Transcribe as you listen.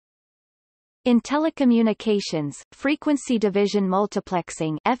In telecommunications, frequency division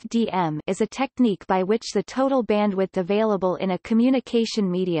multiplexing (FDM) is a technique by which the total bandwidth available in a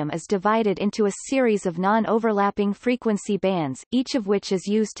communication medium is divided into a series of non-overlapping frequency bands, each of which is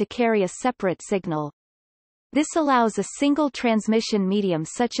used to carry a separate signal. This allows a single transmission medium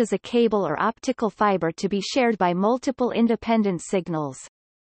such as a cable or optical fiber to be shared by multiple independent signals.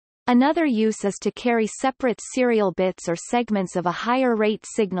 Another use is to carry separate serial bits or segments of a higher rate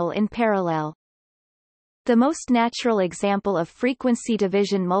signal in parallel. The most natural example of frequency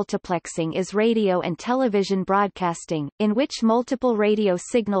division multiplexing is radio and television broadcasting, in which multiple radio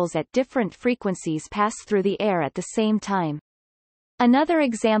signals at different frequencies pass through the air at the same time. Another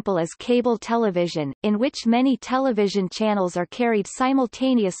example is cable television, in which many television channels are carried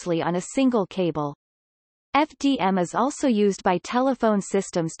simultaneously on a single cable. FDM is also used by telephone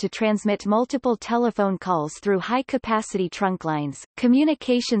systems to transmit multiple telephone calls through high-capacity trunklines,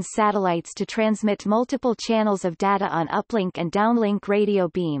 communications satellites to transmit multiple channels of data on uplink and downlink radio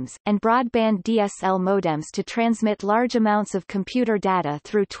beams, and broadband DSL modems to transmit large amounts of computer data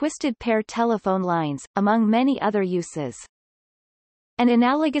through twisted pair telephone lines, among many other uses. An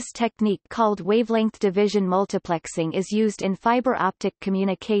analogous technique called wavelength division multiplexing is used in fiber optic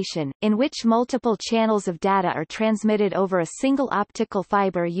communication, in which multiple channels of data are transmitted over a single optical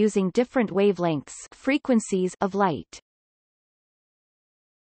fiber using different wavelengths frequencies of light.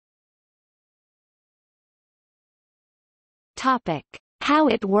 Topic: How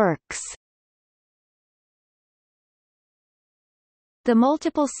it works. The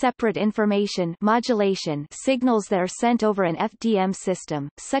multiple separate information modulation signals that are sent over an FDM system,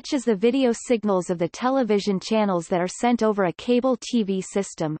 such as the video signals of the television channels that are sent over a cable TV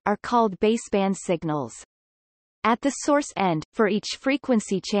system, are called baseband signals. At the source end, for each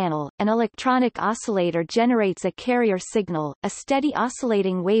frequency channel, an electronic oscillator generates a carrier signal, a steady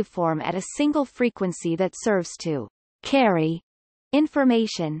oscillating waveform at a single frequency that serves to carry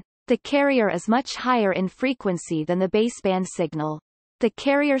information. The carrier is much higher in frequency than the baseband signal. The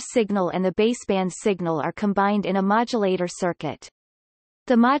carrier signal and the baseband signal are combined in a modulator circuit.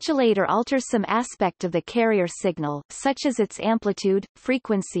 The modulator alters some aspect of the carrier signal, such as its amplitude,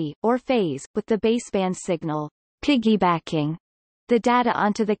 frequency, or phase, with the baseband signal piggybacking the data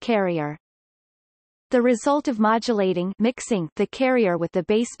onto the carrier. The result of modulating mixing the carrier with the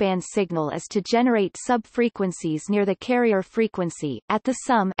baseband signal is to generate sub-frequencies near the carrier frequency, at the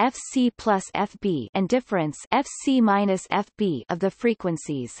sum Fc plus Fb and difference Fc minus Fb of the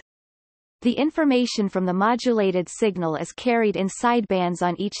frequencies. The information from the modulated signal is carried in sidebands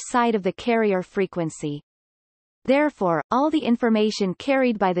on each side of the carrier frequency. Therefore, all the information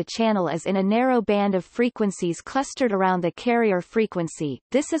carried by the channel is in a narrow band of frequencies clustered around the carrier frequency.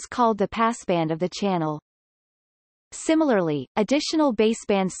 This is called the passband of the channel. Similarly, additional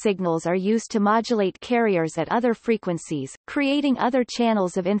baseband signals are used to modulate carriers at other frequencies, creating other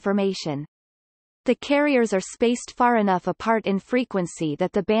channels of information. The carriers are spaced far enough apart in frequency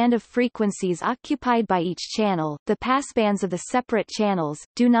that the band of frequencies occupied by each channel, the passbands of the separate channels,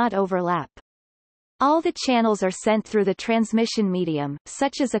 do not overlap. All the channels are sent through the transmission medium,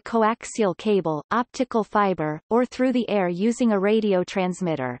 such as a coaxial cable, optical fiber, or through the air using a radio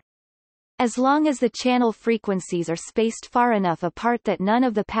transmitter. As long as the channel frequencies are spaced far enough apart that none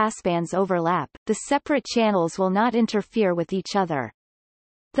of the passbands overlap, the separate channels will not interfere with each other.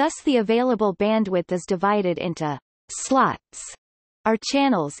 Thus the available bandwidth is divided into slots, or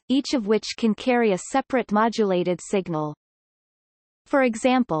channels, each of which can carry a separate modulated signal. For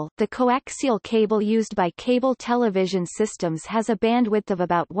example, the coaxial cable used by cable television systems has a bandwidth of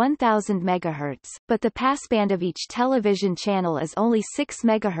about 1000 MHz, but the passband of each television channel is only 6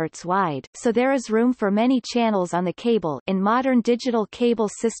 MHz wide, so there is room for many channels on the cable. In modern digital cable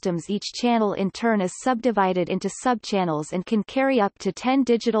systems, each channel in turn is subdivided into subchannels and can carry up to 10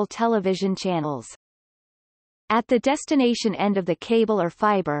 digital television channels. At the destination end of the cable or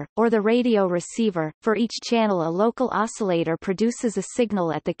fiber, or the radio receiver, for each channel a local oscillator produces a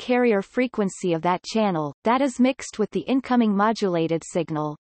signal at the carrier frequency of that channel, that is mixed with the incoming modulated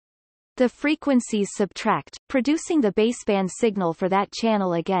signal. The frequencies subtract, producing the baseband signal for that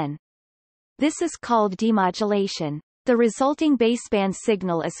channel again. This is called demodulation. The resulting baseband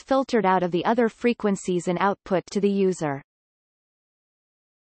signal is filtered out of the other frequencies and output to the user.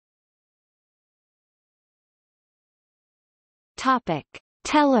 Topic: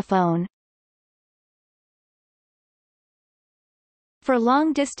 Telephone. For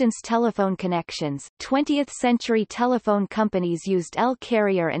long-distance telephone connections, 20th-century telephone companies used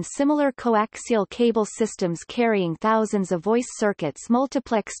L-carrier and similar coaxial cable systems carrying thousands of voice circuits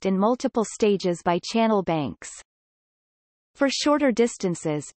multiplexed in multiple stages by channel banks. For shorter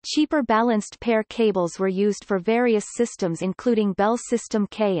distances, cheaper balanced pair cables were used for various systems including Bell System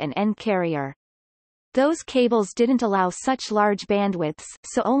K and N carrier. Those cables didn't allow such large bandwidths,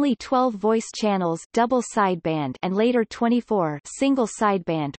 so only 12 voice channels double sideband and later 24 single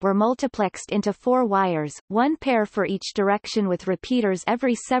sideband were multiplexed into 4 wires, one pair for each direction with repeaters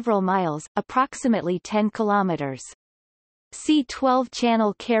every several miles, approximately 10 kilometers. See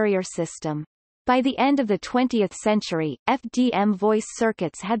 12-channel carrier system. By the end of the 20th century, FDM voice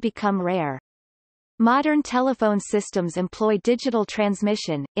circuits had become rare. Modern telephone systems employ digital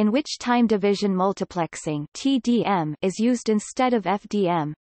transmission, in which time division multiplexing (TDM) is used instead of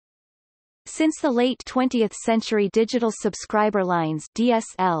FDM. Since the late 20th century, digital subscriber lines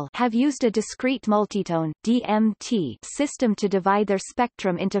 (DSL) have used a discrete multitone (DMT) system to divide their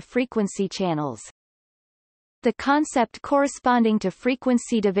spectrum into frequency channels. The concept corresponding to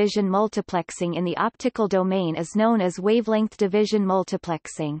frequency division multiplexing in the optical domain is known as wavelength division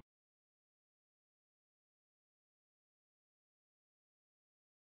multiplexing.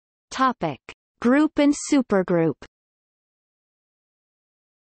 Topic: Group and supergroup.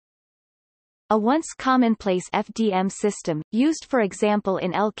 A once commonplace FDM system, used for example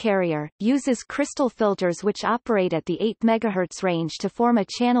in L carrier, uses crystal filters which operate at the 8 MHz range to form a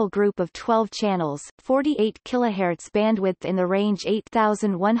channel group of 12 channels, 48 kHz bandwidth in the range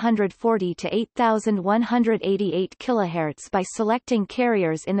 8140 to 8188 kHz by selecting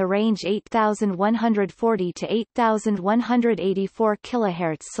carriers in the range 8140 to 8184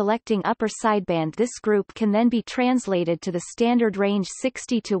 kHz. Selecting upper sideband, this group can then be translated to the standard range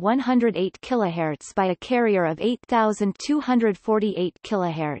 60 to 108 kHz by a carrier of 8248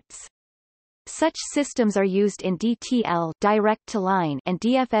 kHz. Such systems are used in DTL direct-to-line and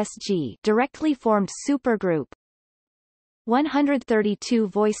DFSG directly formed supergroup. 132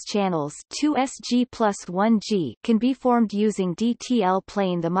 voice channels 2SG plus 1G can be formed using DTL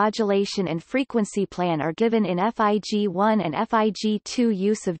plane. The modulation and frequency plan are given in FIG1 and FIG2.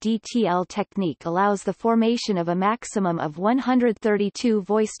 Use of DTL technique allows the formation of a maximum of 132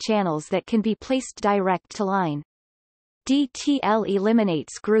 voice channels that can be placed direct to line. DTL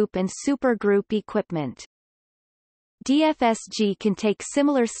eliminates group and supergroup equipment. DFSG can take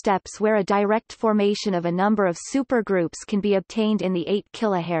similar steps where a direct formation of a number of supergroups can be obtained in the 8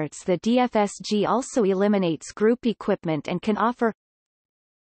 kHz. The DFSG also eliminates group equipment and can offer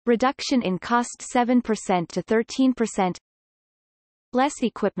reduction in cost 7% to 13%, less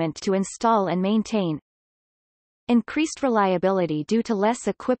equipment to install and maintain, increased reliability due to less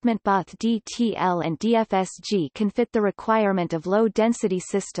equipment. Both DTL and DFSG can fit the requirement of low-density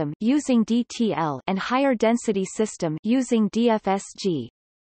system using DTL and higher-density system using DFSG.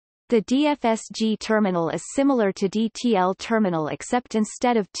 The DFSG terminal is similar to DTL terminal except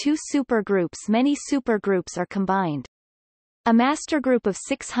instead of 2 supergroups many supergroups are combined. A master group of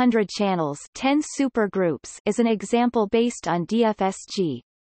 600 channels 10 supergroups is an example based on DFSG.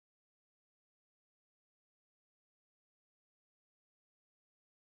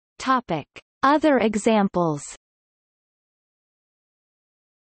 Topic: Other examples.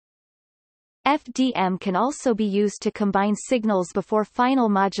 FDM can also be used to combine signals before final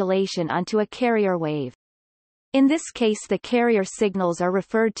modulation onto a carrier wave. In this case, the carrier signals are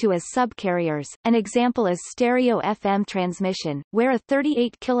referred to as subcarriers. An example is stereo FM transmission, where a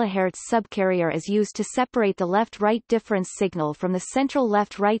 38 kHz subcarrier is used to separate the left-right difference signal from the central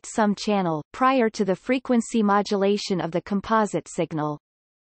left-right sum channel prior to the frequency modulation of the composite signal.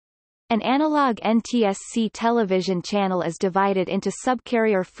 An analog NTSC television channel is divided into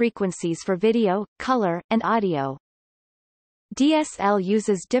subcarrier frequencies for video, color, and audio. DSL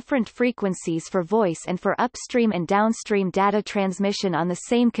uses different frequencies for voice and for upstream and downstream data transmission on the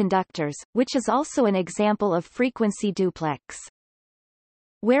same conductors, which is also an example of frequency duplex.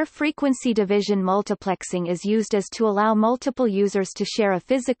 Where frequency division multiplexing is used as to allow multiple users to share a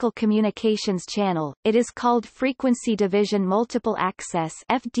physical communications channel, it is called frequency division multiple access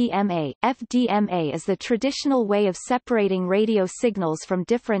 (FDMA). FDMA is the traditional way of separating radio signals from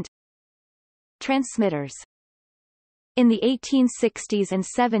different transmitters. In the 1860s and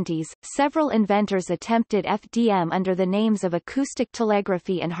 70s, several inventors attempted FDM under the names of acoustic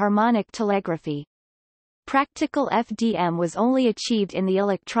telegraphy and harmonic telegraphy. Practical FDM was only achieved in the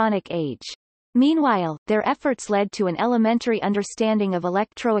electronic age. Meanwhile, their efforts led to an elementary understanding of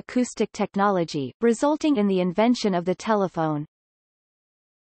electroacoustic technology, resulting in the invention of the telephone.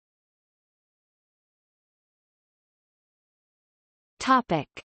 Topic.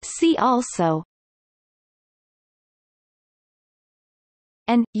 See also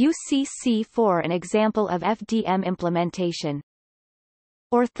and UCC4 an example of FDM implementation.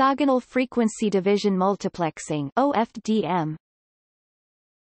 Orthogonal frequency division multiplexing (OFDM).